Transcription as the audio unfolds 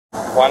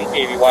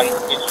181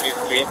 Sydnee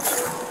Street,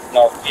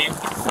 Northeast.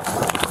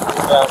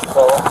 Ground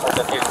floor on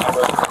the case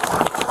number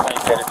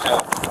 2032.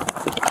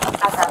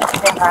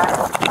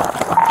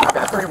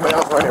 Got 3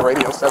 miles running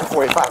radio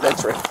 7485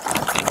 entry.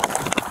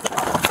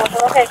 What's the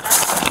location?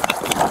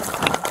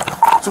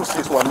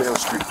 261 Mill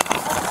Street.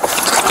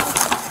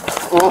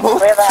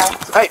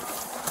 Whereabouts? Hey.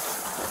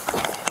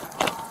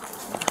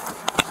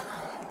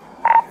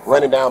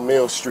 Running down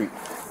Mill Street.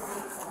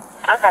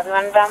 I copy,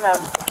 running down there.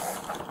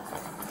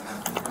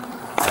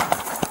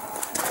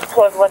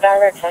 Towards what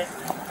direction?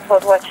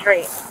 Towards what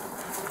street?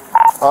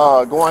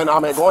 Going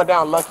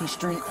down Luckie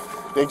Street.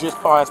 They just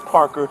passed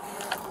Parker.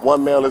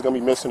 1 male is gonna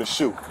be missing a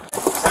shoe.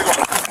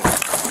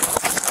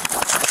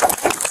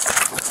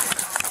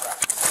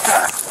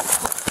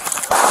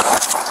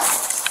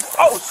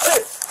 Oh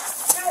shit!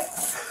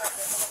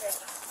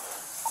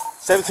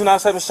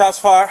 7297 shots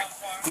fired.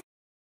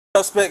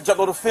 Suspect jumped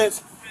over the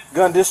fence.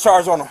 Gun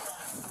discharge on him.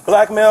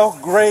 Black male,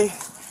 gray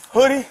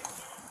hoodie,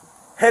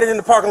 headed in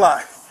the parking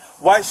lot.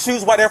 White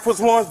shoes, white Air Force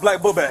Ones,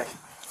 black bookbag.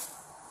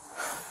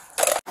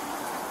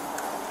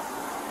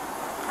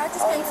 I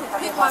just came to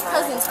pick my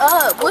cousins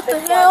up. What the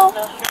hell?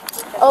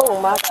 Oh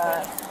my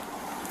god.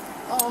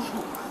 I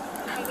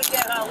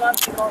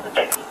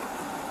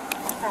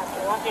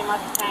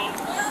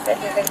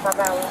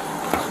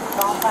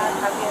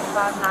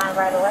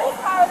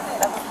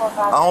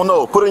don't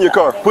know. Put it in your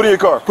car. Put it in your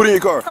car. Put it in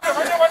your car.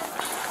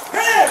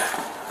 Hands!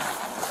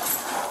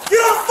 Get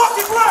on the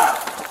fucking ground!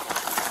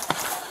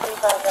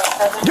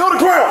 Get on the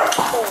ground.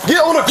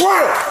 Get on the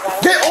ground.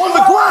 Get on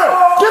the ground.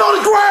 Get on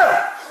the ground.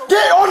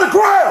 Get on the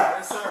ground.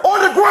 On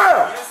the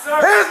ground.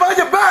 Hands behind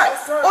your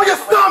back. On your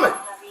stomach.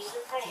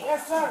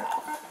 Yes, sir.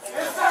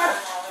 Yes, sir.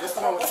 This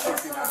one with the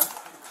 69.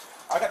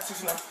 I got the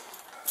 69.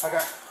 I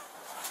got.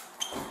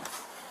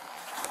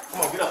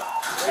 Come on, get up.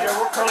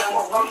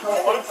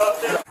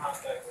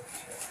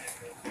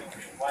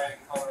 White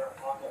color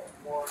on the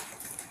board.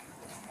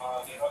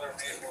 The other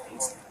vehicle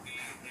is going to be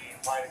the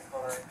white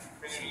color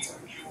Infiniti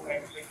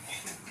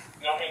Q60.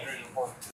 No injuries reported.